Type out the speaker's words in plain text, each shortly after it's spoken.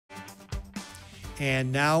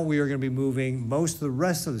And now we are going to be moving most of the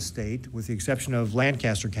rest of the state, with the exception of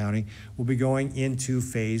Lancaster County, will be going into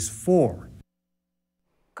phase 4.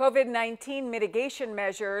 COVID-19 mitigation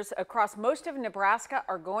measures across most of Nebraska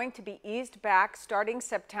are going to be eased back starting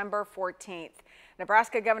September 14th.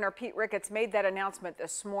 Nebraska Governor Pete Ricketts made that announcement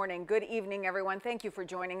this morning. Good evening, everyone. Thank you for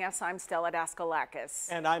joining us. I'm Stella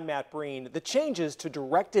Daskalakis. And I'm Matt Breen. The changes to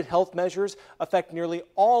directed health measures affect nearly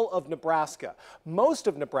all of Nebraska. Most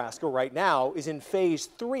of Nebraska right now is in phase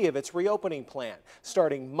 3 of its reopening plan.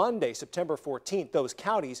 Starting Monday, September 14th, those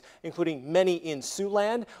counties, including many in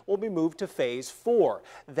Siouxland, will be moved to phase 4.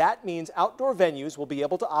 That means outdoor venues will be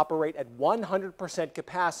able to operate at 100%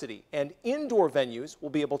 capacity, and indoor venues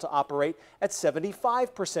will be able to operate at 75%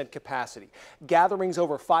 capacity. Gatherings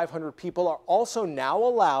over 500 people are also now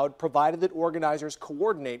allowed, provided that organizers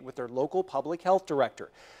coordinate with their local public health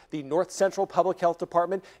director. The North Central Public Health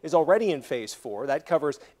Department is already in phase 4. That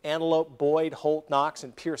covers Antelope, Boyd, Holt, Knox,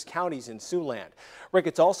 and Pierce counties in Siouxland.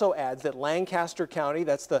 Ricketts also adds that Lancaster County,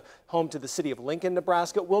 that's the home to the city of Lincoln,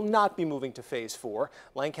 Nebraska, will not be moving to phase 4.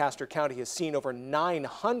 Lancaster County has seen over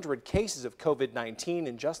 900 cases of COVID-19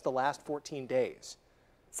 in just the last 14 days.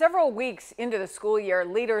 Several weeks into the school year,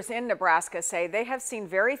 leaders in Nebraska say they have seen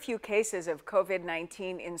very few cases of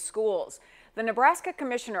COVID-19 in schools. The Nebraska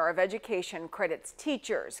Commissioner of Education credits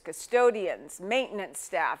teachers, custodians, maintenance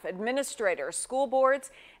staff, administrators, school boards,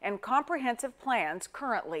 and comprehensive plans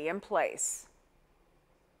currently in place.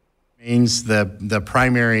 Remains the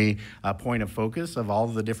primary point of focus of all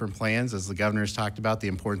of the different plans, as the governor's talked about, the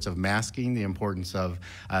importance of masking, the importance of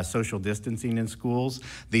social distancing in schools,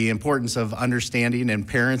 the importance of understanding and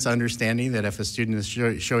parents understanding that if a student is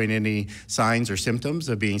showing any signs or symptoms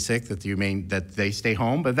of being sick, that they stay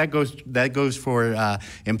home. But that goes for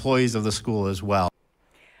employees of the school as well.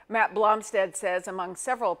 Matt Blomstead says among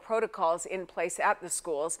several protocols in place at the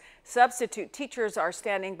schools, substitute teachers are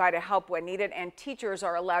standing by to help when needed, and teachers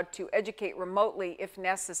are allowed to educate remotely if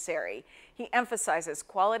necessary. He emphasizes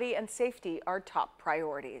quality and safety are top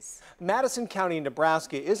priorities. Madison County,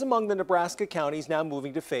 Nebraska is among the Nebraska counties now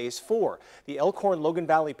moving to phase 4. The Elkhorn-Logan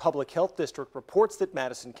Valley Public Health District reports that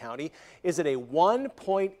Madison County is at a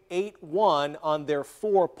 1.81 on their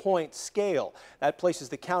 4-point scale. That places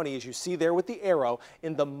the county, as you see there with the arrow,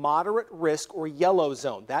 in the moderate risk or yellow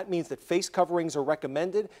zone. That means that face coverings are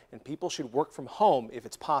recommended and people should work from home if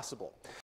it's possible.